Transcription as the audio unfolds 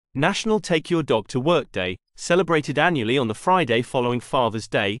National Take Your Dog to Work Day, celebrated annually on the Friday following Father's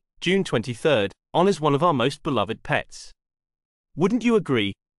Day, June 23rd, honors one of our most beloved pets. Wouldn't you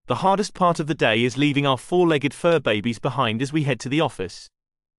agree? The hardest part of the day is leaving our four-legged fur babies behind as we head to the office.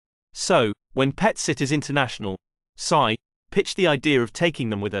 So, when Pet Sitters International, PSI, pitched the idea of taking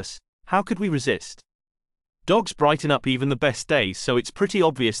them with us, how could we resist? Dogs brighten up even the best days, so it's pretty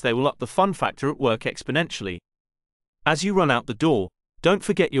obvious they will up the fun factor at work exponentially. As you run out the door, don't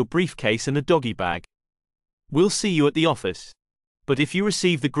forget your briefcase and a doggy bag. We'll see you at the office. But if you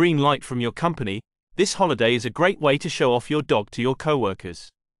receive the green light from your company, this holiday is a great way to show off your dog to your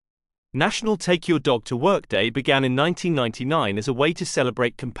coworkers. National Take Your Dog to Work Day began in 1999 as a way to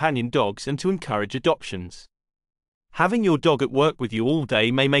celebrate companion dogs and to encourage adoptions. Having your dog at work with you all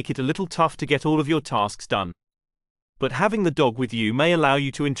day may make it a little tough to get all of your tasks done. But having the dog with you may allow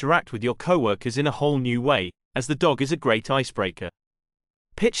you to interact with your coworkers in a whole new way, as the dog is a great icebreaker.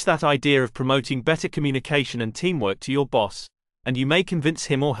 Pitch that idea of promoting better communication and teamwork to your boss, and you may convince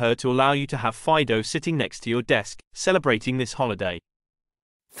him or her to allow you to have Fido sitting next to your desk, celebrating this holiday.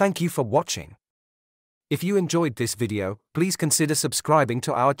 Thank you for watching. If you enjoyed this video, please consider subscribing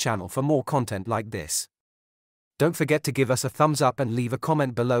to our channel for more content like this. Don't forget to give us a thumbs up and leave a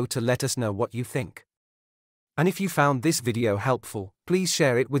comment below to let us know what you think. And if you found this video helpful, please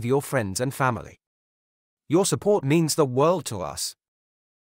share it with your friends and family. Your support means the world to us.